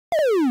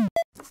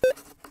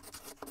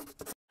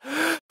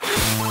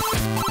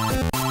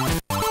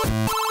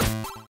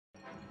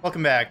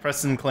Welcome back.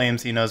 Preston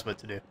claims he knows what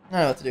to do.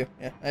 I know what to do.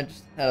 Yeah, I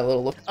just had a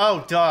little look.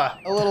 Oh, duh.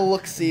 A little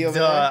look-see over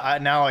there.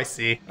 Now I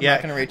see. I'm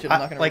not gonna reach it. I'm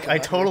not gonna reach it. I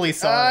totally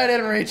saw that. I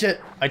didn't reach it.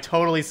 I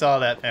totally saw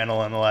that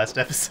panel in the last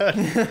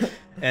episode.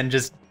 And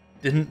just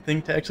didn't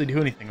think to actually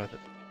do anything with it.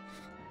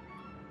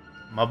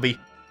 Mubby.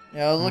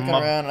 Yeah, I was looking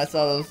around and I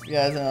saw those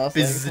guys and I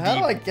was like, how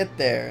do I get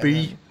there?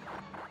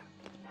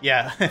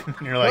 Yeah, and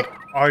you're like,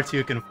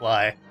 R2 can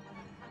fly.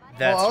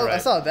 That's right. I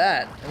saw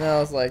that and then I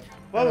was like,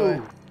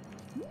 whoa.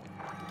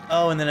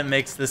 Oh, and then it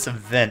makes this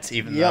event,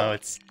 even though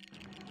it's...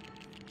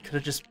 Could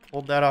have just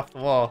pulled that off the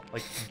wall,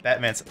 like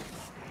Batman said.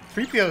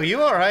 3PO,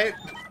 you alright?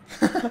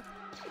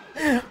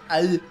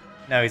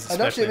 Now he's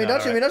especially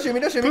don't shoot me, don't shoot me,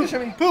 don't shoot me, don't shoot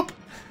me. Poop!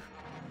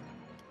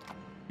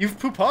 You've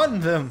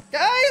poop-on them!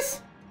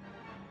 Guys!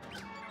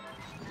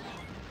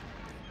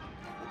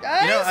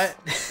 Guys! You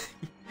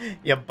know,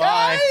 yeah,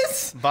 bye.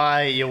 Guys!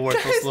 Bye, you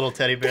worthless little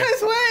teddy bear.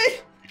 Guys,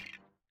 wait!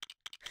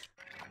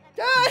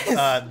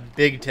 Guys!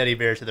 Big teddy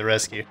bear to the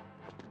rescue.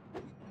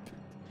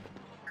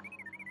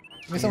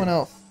 Give me someone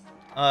else.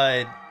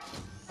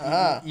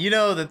 You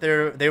know that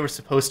they were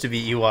supposed to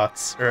be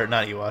Ewoks, or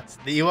not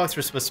Ewoks. The Ewoks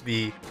were supposed to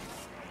be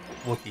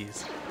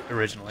Wookiees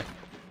originally.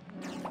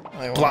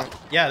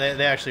 Yeah,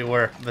 they actually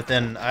were. But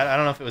then I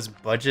don't know if it was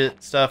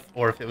budget stuff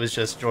or if it was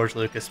just George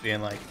Lucas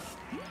being like,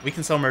 we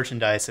can sell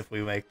merchandise if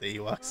we make the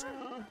Ewoks.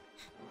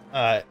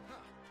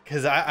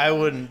 Because I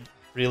wouldn't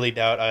really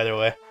doubt either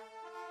way.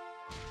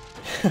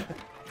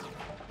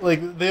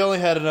 Like, they only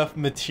had enough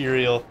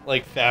material,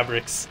 like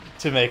fabrics,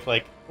 to make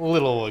like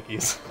little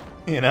Wookiees,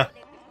 you know?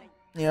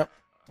 Yep.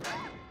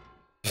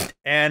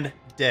 And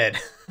dead.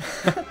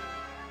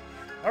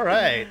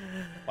 Alright.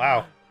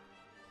 Wow.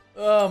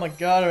 Oh my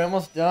god, are we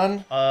almost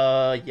done?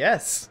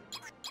 Yes.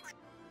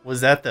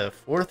 Was that the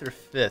 4th or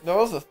 5th? That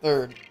was the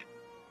 3rd.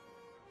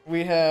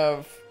 We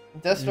have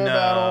Death Star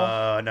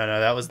battle. No,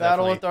 that was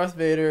battle with Darth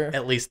Vader.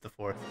 At least the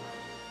 4th.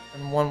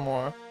 And one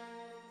more.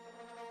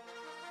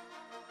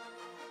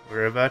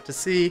 We're about to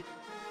see.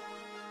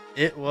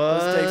 It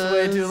was... This takes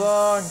way too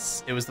long.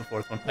 It was the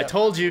 4th one. Yep. I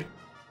told you.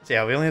 So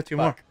yeah, we only have 2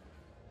 more.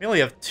 We only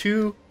have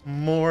 2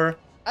 more.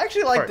 I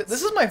actually like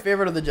this. Is my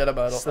favorite of the Jedi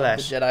battle. The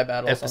Jedi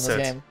battles episodes.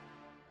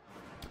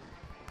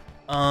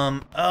 On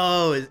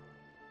this game.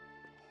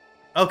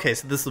 Okay,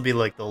 so this will be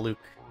like the Luke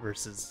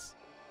versus.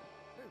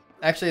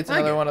 Actually, it's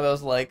another one of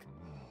those like,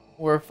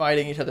 we're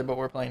fighting each other, but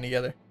we're playing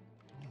together.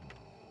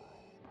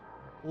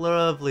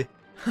 Lovely.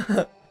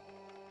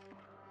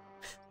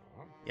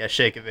 Yeah,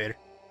 shake it, Vader.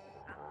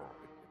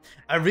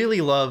 I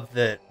really love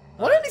that.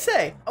 What did he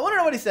say? I want to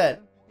know what he said.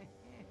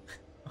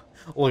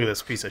 Look at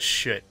this piece of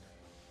shit.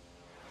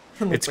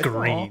 It's like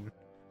green.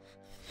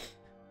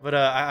 But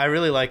I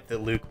really like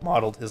that Luke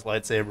modeled his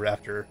lightsaber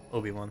after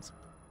Obi-Wan's.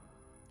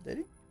 Did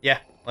he? Yeah,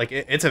 like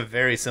it's a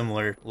very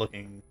similar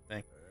looking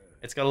thing.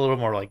 It's got a little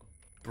more like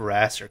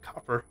brass or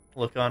copper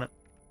look on it.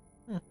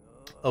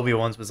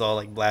 Obi-Wan's was all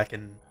like black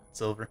and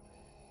silver.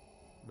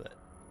 But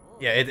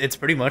yeah, it's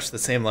pretty much the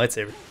same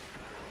lightsaber.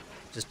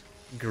 Just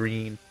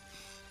green.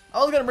 I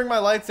was gonna bring my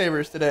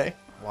lightsabers today.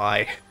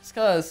 Why? Just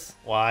cause.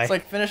 Why? It's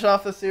like finish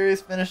off the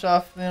series, finish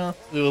off, you know.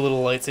 Do a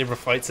little lightsaber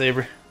fight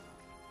saber.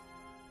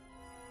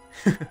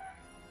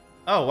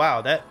 Oh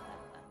wow, that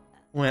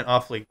went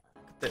awfully.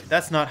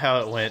 That's not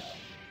how it went.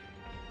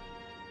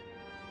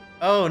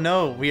 Oh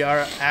no, we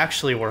are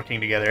actually working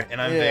together,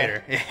 and I'm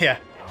Vader. Yeah.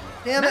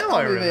 Damn it,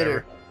 I remember.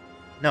 Vader.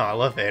 No, I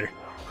love Vader.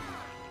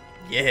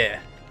 Yeah.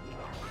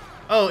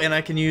 Oh, and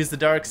I can use the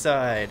dark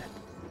side.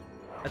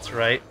 That's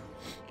right.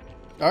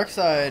 Dark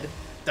side.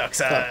 Dark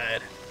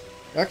side.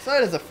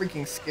 Darkseid is a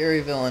freaking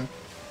scary villain.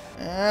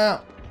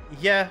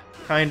 Yeah,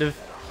 kind of.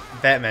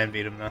 Batman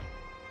beat him, though.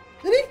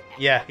 Did he?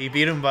 Yeah, he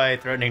beat him by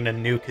threatening to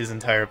nuke his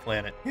entire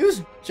planet. He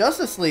was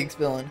Justice League's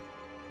villain,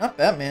 not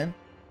Batman.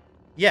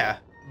 Yeah,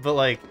 but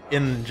like,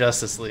 in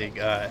Justice League,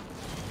 oh,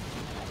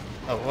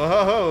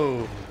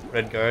 whoa,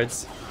 red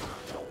guards.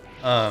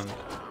 Like,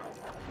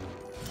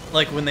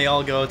 when they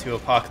all go to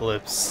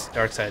Apocalypse,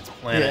 Darkseid's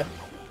planet,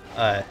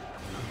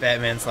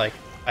 Batman's like,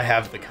 I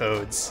have the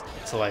codes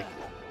to, like,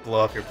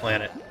 blow up your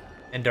planet,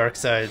 and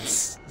Darkseid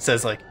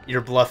says like,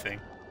 you're bluffing.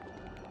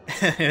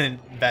 And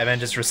Batman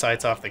just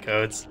recites off the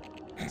codes.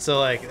 So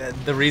like,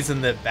 the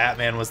reason that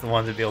Batman was the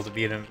one to be able to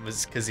beat him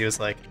was because he was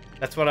like,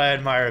 that's what I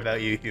admire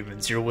about you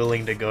humans, you're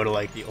willing to go to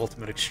like the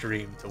ultimate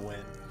extreme to win.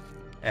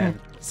 And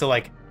so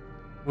like,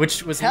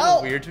 which was a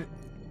little weird.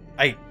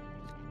 I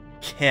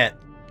can't.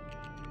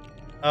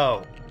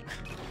 Oh.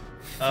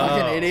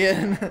 Fucking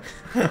idiot.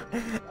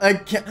 I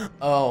can't.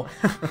 Oh.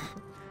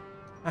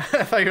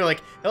 I thought you were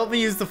like, help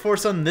me use the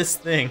Force on this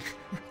thing.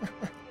 It's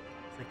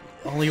like,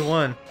 only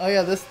one. Oh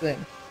yeah, this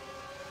thing.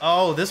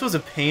 Oh, this was a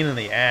pain in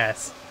the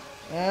ass.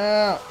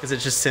 Yeah. Because it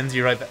just sends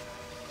you right back.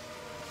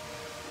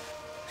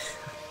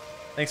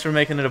 Thanks for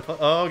making it a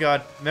oh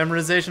god,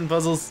 memorization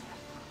puzzles.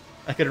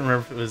 I couldn't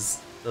remember if it was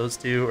those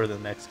two or the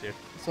next two.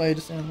 That's why you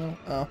just didn't know.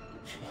 Oh.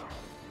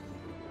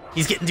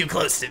 He's getting too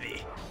close to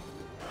me.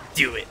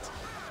 Do it.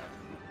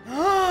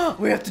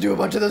 We have to do a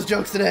bunch of those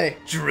jokes today.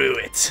 Drew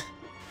it.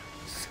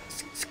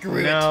 Screw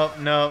it.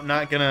 No,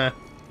 not gonna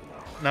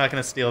not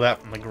gonna steal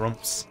that from the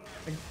grumps.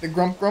 The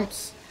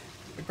grumps.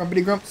 The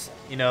grumpity grumps.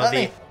 You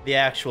know, the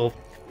actual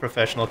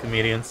professional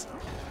comedians.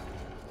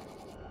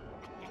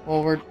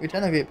 Well, we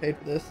technically get paid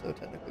for this, so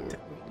technically we're...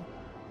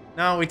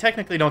 No, we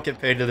technically don't get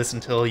paid to this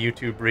until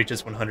YouTube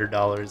reaches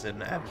 $100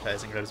 in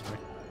advertising revenue.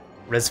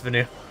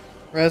 Resume?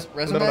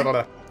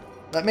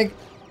 Let me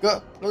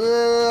go.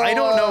 I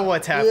don't know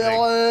what's happening.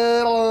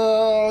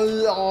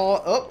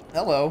 Oh,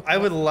 hello. I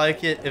would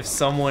like it if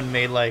someone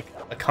made like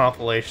a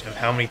compilation of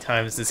how many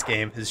times this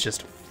game has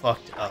just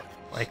fucked up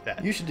like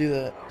that. You should do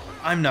that.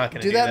 I'm not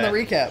gonna do that in the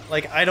recap.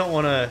 Like I don't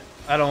wanna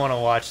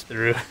watch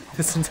through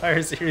this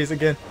entire series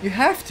again. You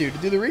have to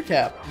do the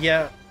recap.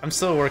 Yeah, I'm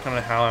still working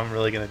on how I'm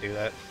really gonna do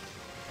that.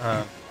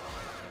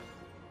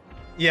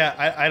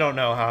 Yeah, I don't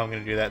know how I'm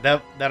gonna do that.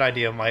 That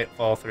idea might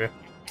fall through.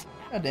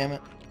 God damn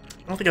it.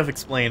 I don't think I've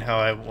explained how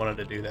I wanted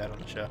to do that on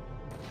the show.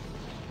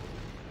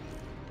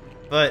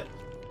 But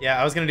yeah,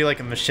 I was gonna do like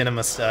a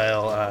machinima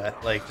style,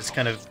 like just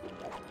kind of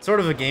sort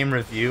of a game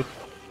review.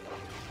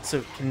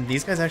 So can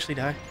these guys actually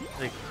die?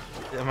 Like,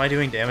 am I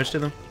doing damage to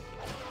them?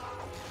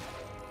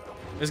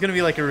 There's gonna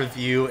be like a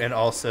review and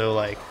also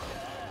like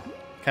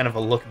kind of a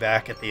look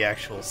back at the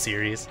actual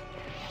series.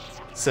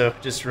 So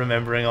just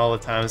remembering all the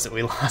times that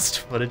we lost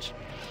footage.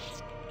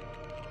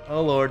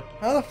 Oh lord.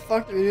 How the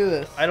fuck do we do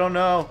this? I don't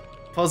know.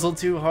 Puzzle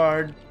too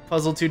hard.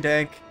 Puzzle too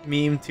dank.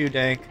 Meme too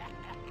dank.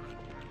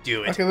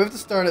 Do it. Okay, we have to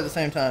start at the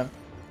same time.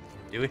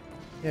 Do we?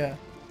 Yeah.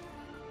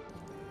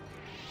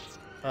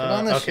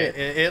 On this okay,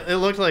 shit. it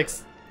looked like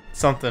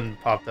something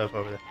popped up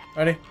over there.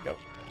 Ready? Go.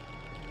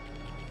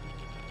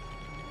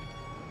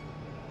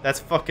 That's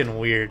fucking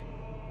weird.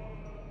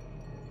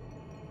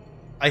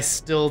 I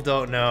still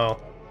don't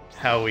know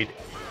how we'd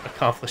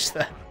accomplish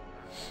that.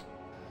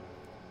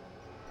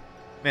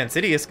 Man,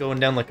 Sidious going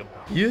down like a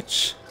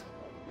bitch.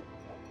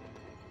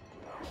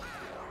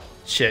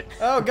 Shit.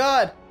 Oh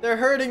god, they're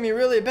hurting me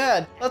really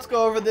bad. Let's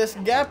go over this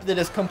gap that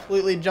is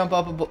completely jump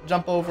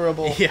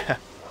overable. Yeah.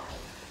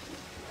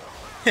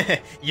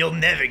 You'll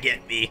never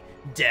get me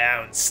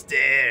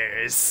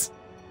downstairs.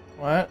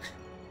 What?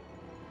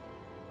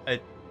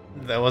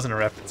 That wasn't a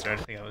reference or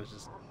anything.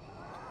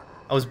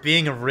 I was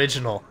being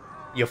original,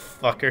 you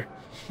fucker.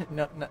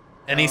 No.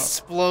 And he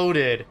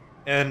exploded,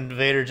 and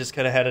Vader just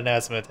kind of had an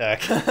asthma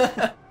attack.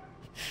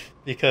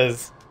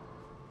 Because,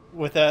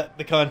 without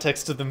the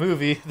context of the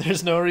movie,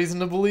 there's no reason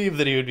to believe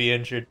that he would be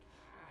injured.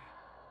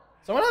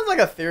 Someone has like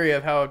a theory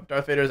of how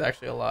Darth Vader is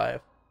actually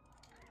alive.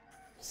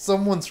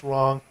 Someone's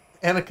wrong.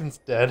 Anakin's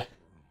dead.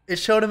 It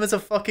showed him as a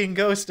fucking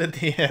ghost at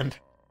the end.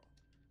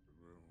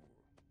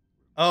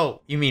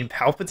 Oh, you mean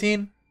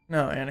Palpatine?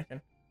 No,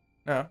 Anakin.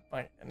 No,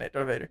 like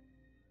Darth Vader.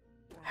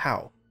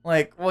 How?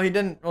 Like, well, he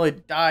didn't really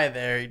die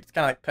there. He just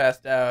kind of like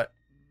passed out,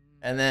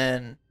 and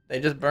then they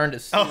just burned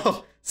his suit.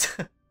 Oh,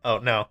 oh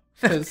no.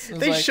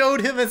 They like,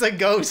 showed him as a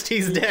ghost.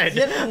 He's dead.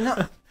 Yeah,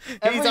 no.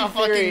 He's a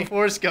fucking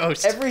Force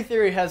ghost. Every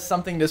theory has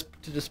something to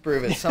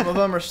disprove it. Some of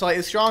them are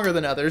slightly stronger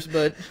than others,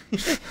 but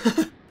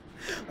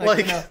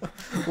like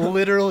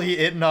literally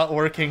it not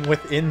working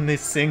within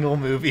this single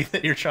movie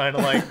that you're trying to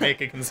like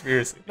make a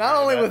conspiracy. Not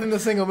only within the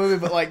single movie,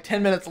 but like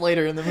 10 minutes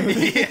later in the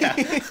movie.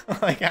 Yeah.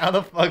 Like how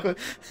the fuck would...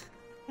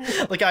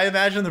 Like I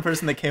imagine the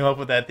person that came up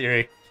with that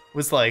theory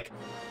was like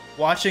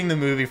watching the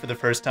movie for the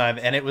first time,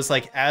 and it was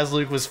like as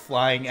Luke was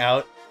flying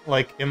out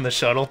like in the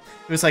shuttle,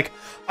 it was like,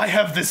 I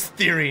have this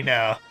theory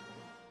now,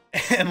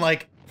 and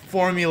like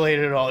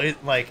formulated it all.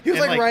 It, like he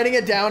was like writing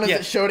it down as yeah.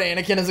 It showed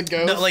Anakin as a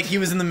ghost. No, like he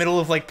was in the middle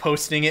of like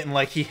posting it, and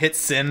like he hit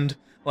send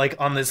like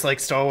on this like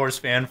Star Wars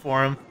fan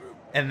forum,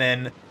 and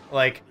then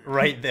like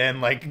right then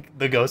like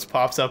the ghost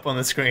pops up on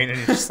the screen, and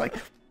he's just like,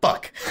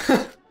 fuck.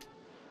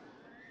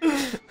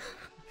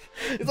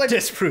 It's like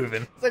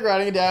disproven. It's like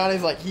writing it down.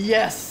 He's like,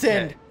 yes,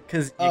 send.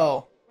 Because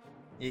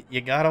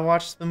you gotta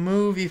watch the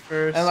movie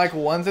first. And like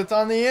once it's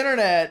on the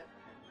internet.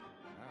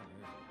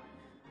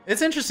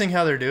 It's interesting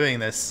how they're doing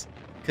this,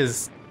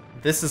 because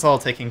this is all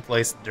taking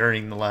place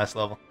during the last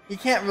level. You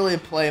can't really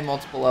play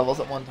multiple levels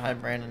at one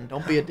time, Brandon.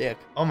 Don't be a dick.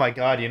 Oh my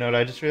god, you know what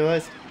I just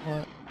realized?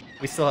 What?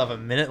 We still have a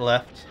minute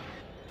left.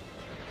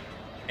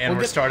 And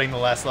we're starting the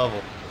last level.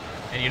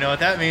 And you know what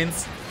that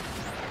means?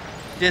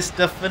 This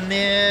the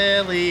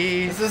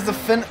finale. This is the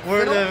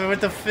we're at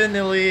the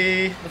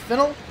finale. The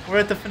finale? We're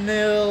at the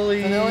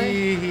finale.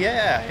 Finale?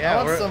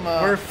 Yeah.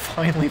 We're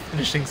finally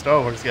finishing Star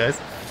Wars, guys.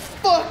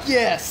 Fuck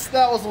yes!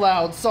 That was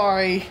loud.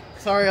 Sorry,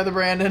 other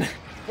Brandon.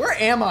 Where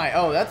am I?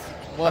 Oh, that's.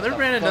 Other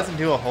Brandon doesn't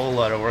do a whole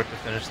lot of work to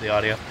finish the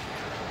audio.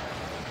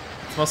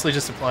 It's mostly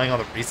just applying all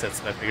the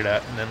presets that I figured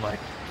out, and then like.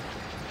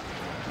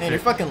 Man, you're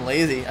fucking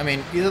lazy. I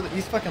mean,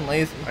 he's fucking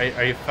lazy.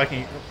 Are you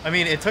fucking... I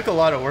mean, it took a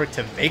lot of work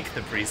to make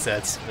the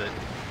presets, but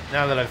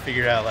now that I've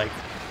figured out, like,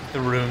 the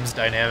room's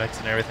dynamics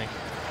and everything...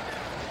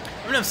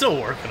 I mean, I'm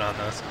still working on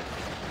those.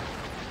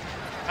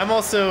 I'm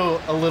also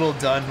a little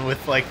done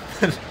with, like...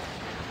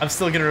 I'm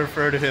still gonna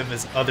refer to him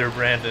as Other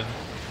Brandon.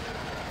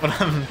 But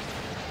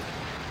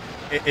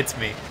It's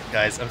me,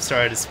 guys. I'm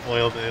sorry to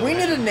spoil the We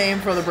need illusion. a name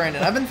for the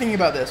Brandon. I've been thinking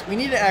about this. We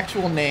need an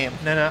actual name.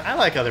 No, I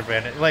like other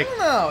Brandon. Like,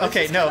 No, it's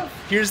okay, just no. kind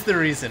of- Here's the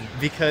reason.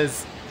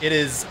 Because it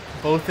is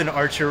both an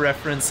Archer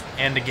reference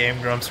and a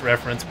Game Grumps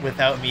reference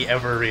without me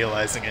ever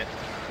realizing it.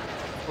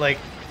 Like,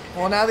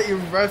 Well, now that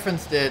you've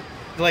referenced it,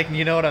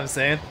 you know what I'm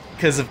saying?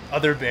 Because of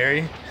Other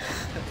Barry,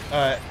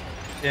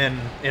 in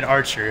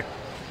Archer,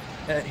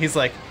 he's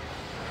like,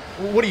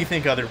 "What do you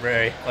think, Other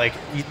Barry?" Like,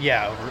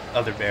 yeah,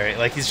 Other Barry.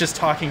 Like, he's just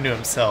talking to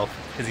himself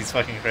because he's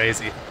fucking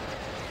crazy.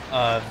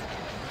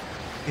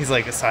 He's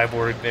like a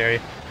cyborg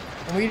Barry.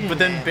 we need But a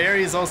then name.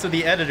 Barry is also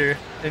the editor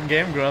in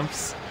Game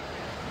Grumps.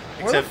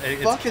 Where the Except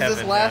it's fuck is this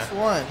Kevin last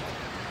now. one?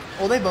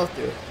 Well, they both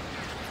do it.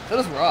 So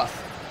does Ross.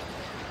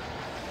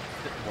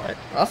 What?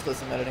 Ross does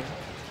some editing.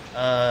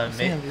 I've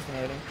seen him May do some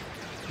editing.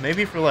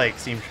 maybe for like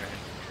Steam Train.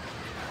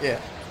 Yeah.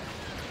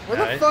 Where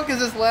Alright. the fuck is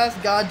this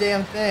last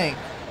goddamn thing?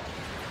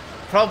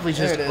 Probably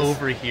There just it is.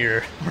 over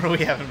here where we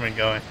haven't been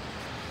going.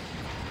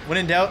 When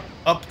in doubt,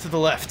 up to the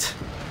left.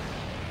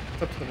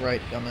 It's up to the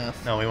right,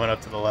 dumbass. No, we went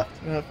up to the left.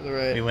 Went up to the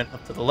right. We went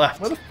up to the left.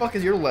 Where the fuck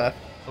is your left?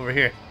 Over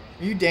here.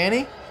 Are you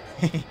Danny?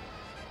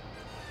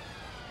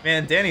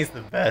 Man, Danny's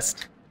the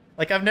best.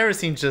 Like, I've never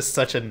seen just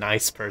such a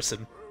nice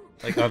person,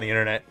 like, on the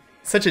internet.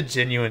 Such a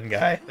genuine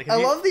guy. Like, I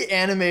love the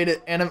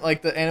animated,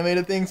 the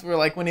animated things where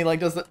like when he like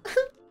does the,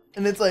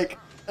 and it's like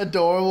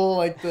adorable,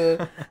 like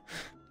the.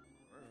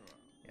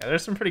 Yeah,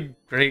 there's some pretty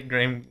great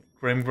Grim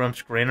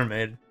Grumps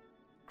granimated.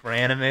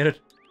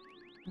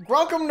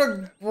 Welcome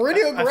to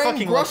Radio I Grain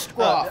fucking love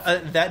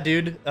Grushquaff. that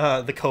dude,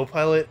 the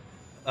co-pilot,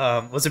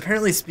 was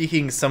apparently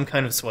speaking some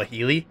kind of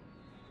Swahili.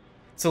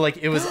 So, like,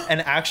 it was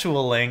an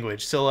actual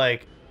language. So,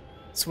 like,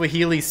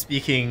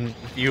 Swahili-speaking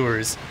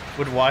viewers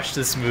would watch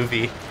this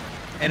movie,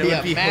 and it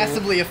would be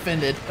massively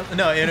offended.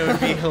 no, and it would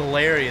be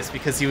hilarious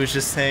because he was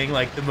just saying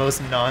like the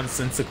most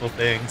nonsensical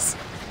things.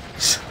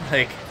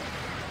 Like,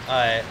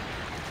 I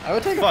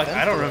would take fuck, offense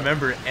I don't to that.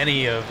 remember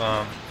any of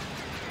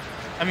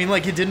I mean,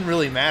 like, it didn't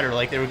really matter.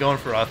 Like, they were going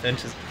for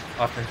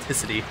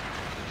authenticity,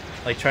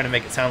 like trying to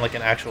make it sound like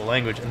an actual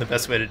language, and the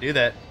best way to do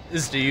that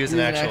is to use an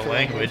actual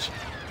language.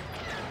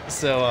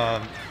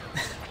 So,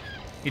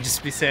 you'd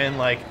just be saying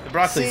like, the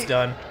broccoli's See-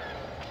 done.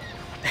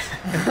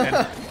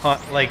 And,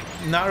 like,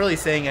 not really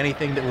saying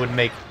anything that would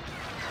make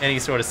any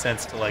sort of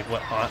sense to like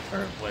what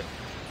what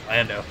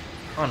Lando.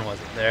 Han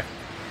wasn't there.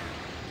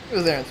 He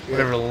was there in spirit.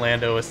 Whatever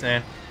Lando was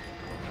saying.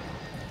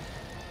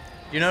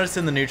 You notice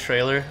in the new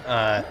trailer,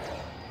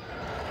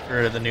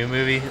 for the new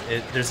movie,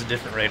 there's a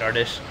different radar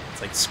dish.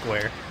 It's like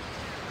square.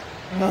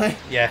 Really?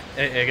 Yeah,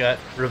 it got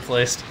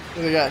replaced.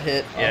 Because he got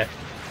hit. Yeah,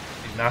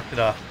 he knocked it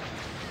off.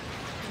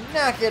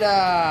 Knock it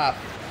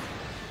off.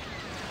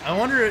 I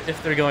wonder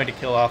if they're going to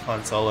kill off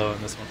Han Solo in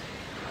this one.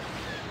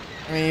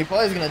 I mean, he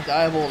probably is gonna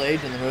die of old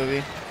age in the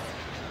movie.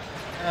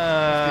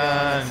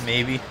 honest.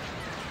 Maybe.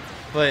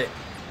 But,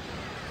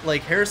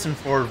 like, Harrison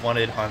Ford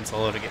wanted Han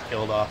Solo to get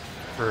killed off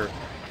for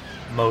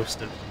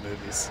most of the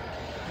movies.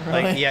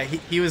 Really? Like, yeah,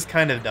 he was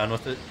kind of done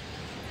with it.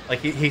 Like,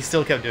 he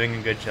still kept doing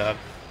a good job.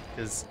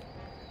 Because,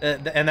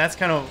 and that's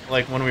kind of,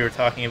 like, when we were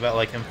talking about,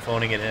 like, him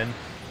phoning it in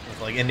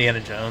with, like, Indiana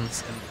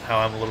Jones and how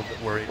I'm a little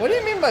bit worried. What do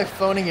you mean by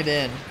phoning it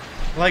in?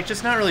 Like,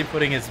 just not really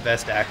putting his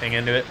best acting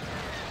into it.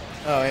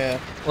 Oh, yeah.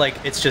 Like,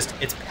 it's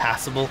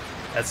passable.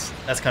 That's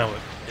kind of what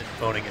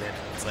phoning it in.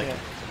 It's like,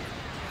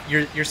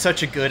 Yeah. you're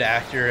such a good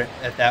actor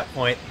at that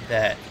point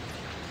that,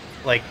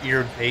 like,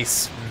 your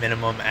base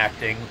minimum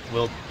acting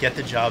will get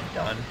the job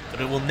done,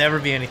 but it will never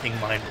be anything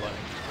mind-blowing.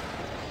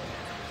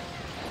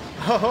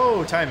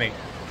 Ho-ho, timing.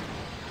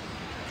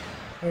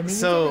 I mean, it's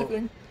So,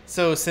 everything.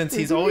 so since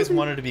he's always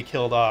wanted to be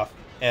killed off,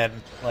 and,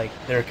 like,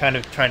 they're kind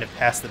of trying to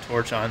pass the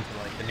torch on to,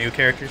 like, the new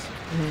characters,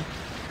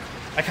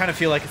 I kind of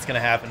feel like it's going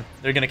to happen.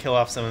 They're going to kill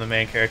off some of the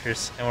main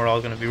characters, and we're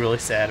all going to be really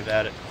sad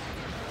about it.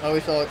 Oh,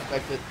 we all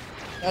expect it.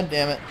 God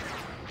damn it.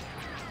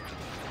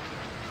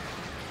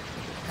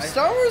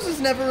 Star Wars is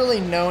never really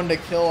known to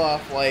kill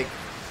off, like,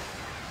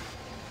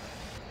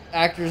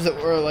 actors that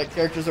were, like,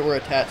 characters that were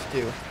attached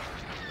to.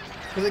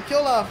 Because it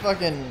killed off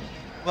fucking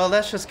Well,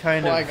 that's just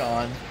kind of...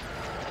 Qui-Gon.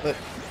 But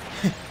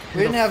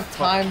we didn't have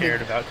time cared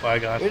to... about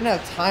Qui-Gon. We didn't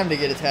have time to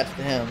get attached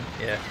to him.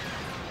 Yeah.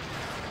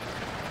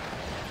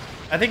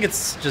 I think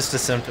it's just a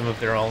symptom of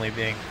there only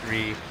being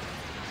 3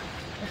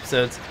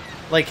 episodes.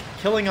 Like,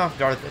 killing off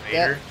Darth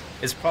Vader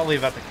is probably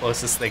about the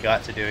closest they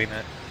got to doing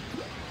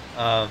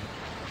that.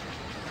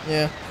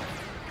 Yeah.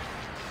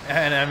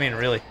 And I mean,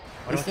 really,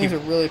 why These do I things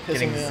keep are really pissing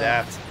getting me off.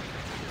 zapped?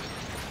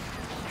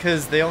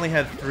 Because they only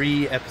had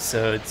 3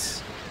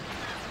 episodes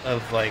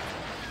of, like,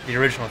 the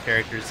original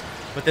characters.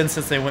 But then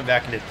since they went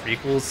back and did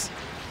prequels,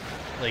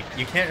 like,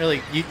 you can't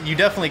really... You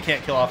definitely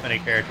can't kill off any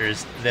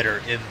characters that are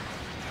in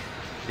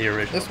the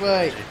original This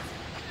way. trilogy.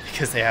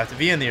 Because they have to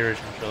be in the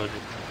original trilogy.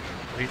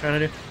 What are you trying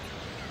to do?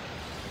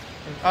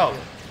 Oh.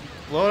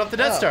 Blow up the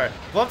Death Oh. Star.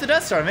 Blow up the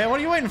Death Star, man. What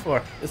are you waiting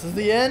for? This is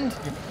the end.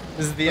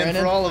 This is the end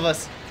Brandon? for all of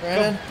us.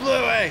 Brandon? Go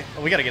blow away.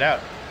 Oh, we gotta get out.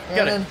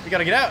 Brandon? We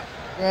gotta get out.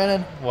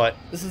 Brandon, What?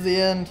 this is the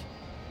end.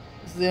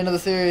 This is the end of the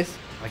series.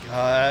 Oh my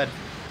god.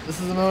 This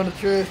is the moment of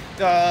truth.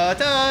 Da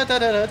da da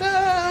da da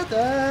da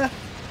da.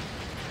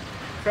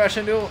 Crash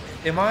into.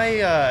 Am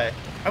I?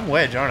 I'm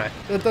Wedge, aren't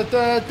I? Da, da,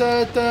 da,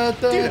 da, da,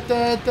 da,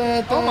 da,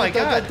 da, Oh my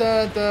God.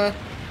 da, da,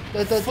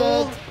 da, da,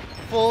 da.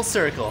 Full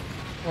circle.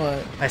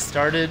 What? I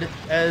started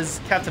as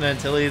Captain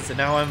Antilles, and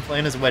now I'm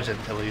playing as Wedge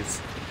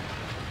Antilles.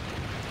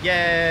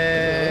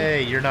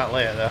 Yay! You're not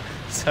Leia though,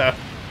 so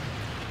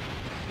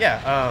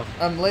yeah.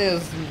 I'm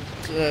Leia's.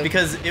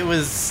 Because it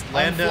was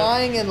Lando. I'm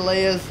flying in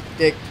Leia's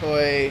dick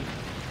toy.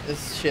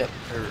 This ship.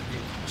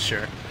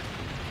 Sure.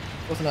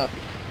 Listen up.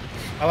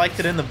 I liked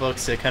it in the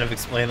books to kind of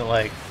explain that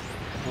like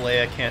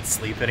Leia can't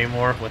sleep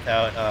anymore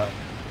without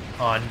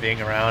Han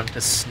being around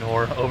to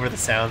snore over the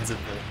sounds of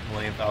the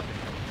Millennium Falcon.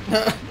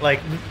 Like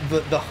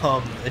the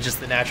hum, just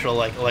the natural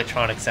like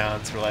electronic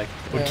sounds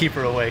would keep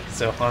her awake.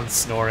 So Han's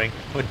snoring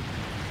would.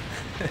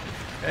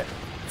 It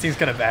seems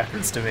kind of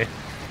backwards to me.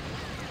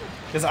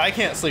 Because I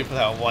can't sleep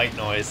without white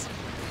noise.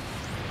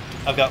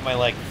 I've got my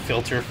like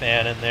filter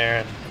fan in there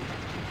and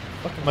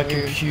Fucking my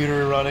weird.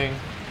 computer running.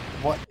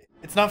 What?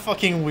 It's not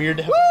fucking weird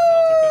to have a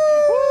filter fan.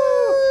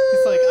 Woo!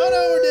 He's like, oh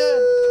no, we're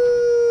dead.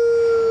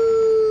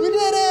 We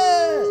did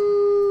it!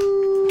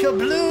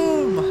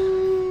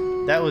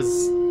 Kabloom! That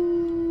was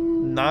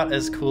not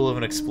as cool of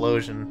an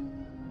explosion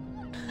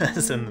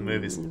as in the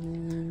movies.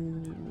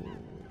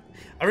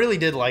 I really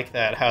did like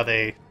that, how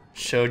they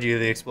showed you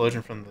the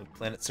explosion from the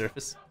planet's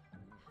surface.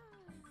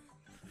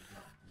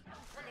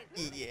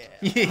 Yeah.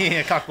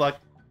 Yeah, cockblock.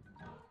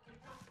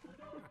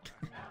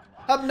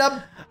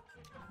 Hub-nub.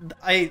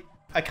 I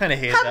kind of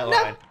hate that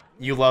line.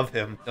 You love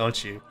him,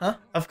 don't you? Huh?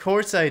 Of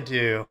course I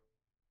do.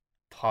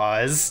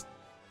 Pause.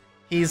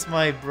 He's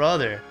my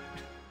brother.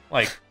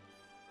 Like,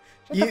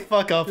 shut the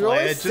fuck up,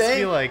 Leia. Just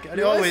be like,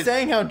 you're always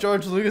saying how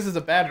George Lucas is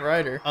a bad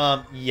writer.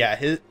 Yeah,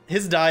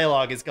 his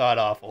dialogue is god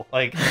awful.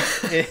 Like,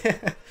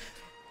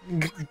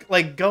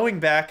 like going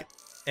back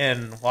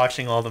and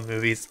watching all the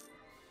movies,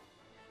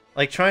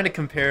 like trying to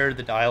compare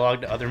the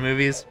dialogue to other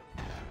movies,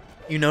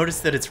 you notice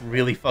that it's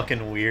really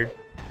fucking weird,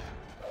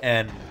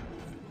 and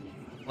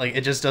like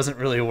it just doesn't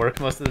really work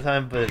most of the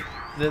time. But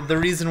the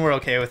reason we're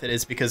okay with it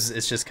is because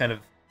it's just kind of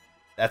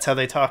that's how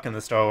they talk in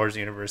the Star Wars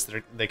universe.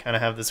 They kind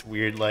of have this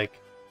weird like.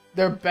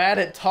 They're bad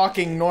at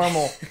talking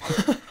normal.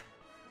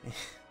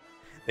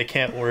 They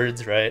can't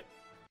words, right?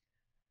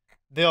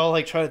 They all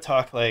like try to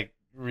talk like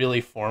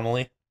really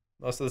formally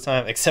most of the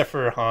time, except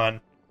for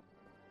Han.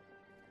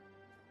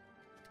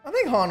 I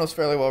think Han was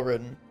fairly well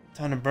written.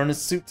 Time to burn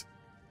his suit.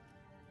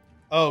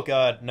 Oh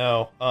god,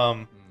 no.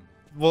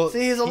 Well,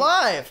 see, he's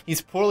alive.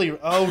 He's poorly.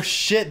 Oh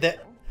shit!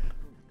 That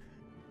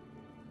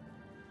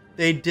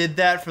they did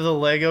that for the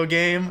Lego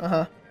game.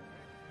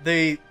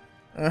 They.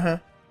 No.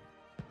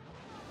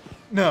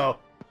 No.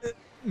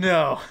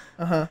 No.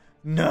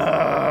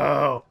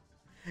 No.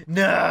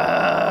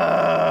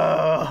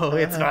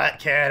 It's not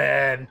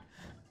canon.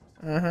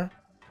 Have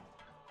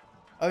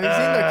you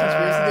seen the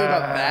conspiracy theory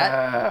about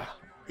that?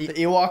 The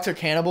Ewoks are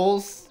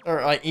cannibals,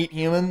 or like eat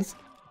humans.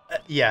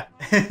 Yeah.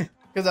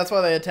 Because that's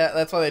why they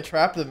That's why they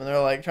trapped them, and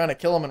they're like trying to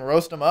kill them and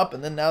roast them up,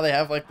 and then now they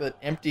have like the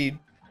empty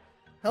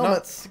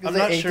helmets because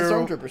they ate the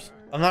stormtroopers.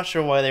 I'm not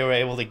sure why they were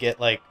able to get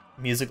like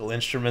musical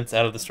instruments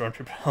out of the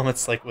stormtrooper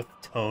helmets, like with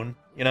tone,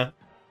 you know,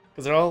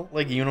 because they're all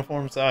like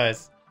uniform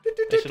size.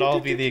 They should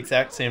all be the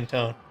exact same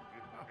tone.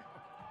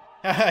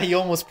 Haha, you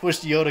almost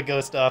pushed Yoda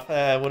Ghost off.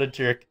 What a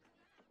jerk.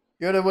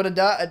 Yoda would have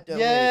died.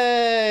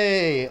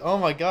 Yay! Oh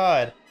my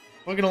god.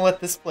 We're gonna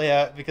let this play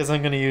out because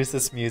I'm gonna use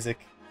this music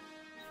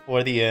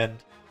for the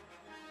end.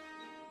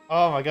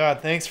 Oh my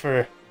god, thanks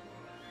for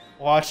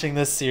watching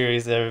this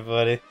series,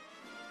 everybody.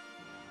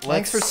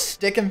 Thanks for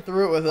sticking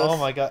through it with us. Oh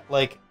my god,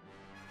 like,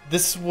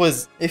 this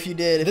was... If you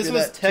did, this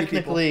was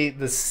technically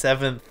the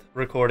 7th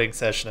recording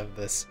session of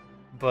this,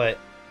 but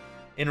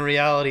in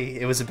reality,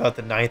 it was about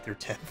the 9th or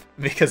 10th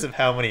because of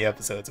how many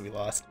episodes we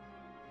lost.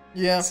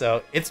 Yeah.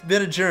 So, it's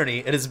been a journey.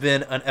 It has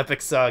been an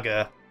epic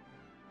saga.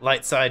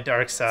 Light side,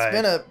 dark side.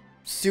 It's been a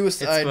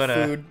suicide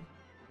food.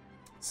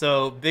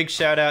 So, big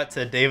shout out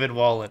to David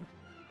Wallen.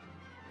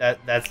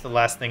 That's the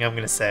last thing I'm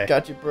gonna say.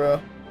 Got you, bro.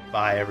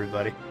 Bye,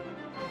 everybody.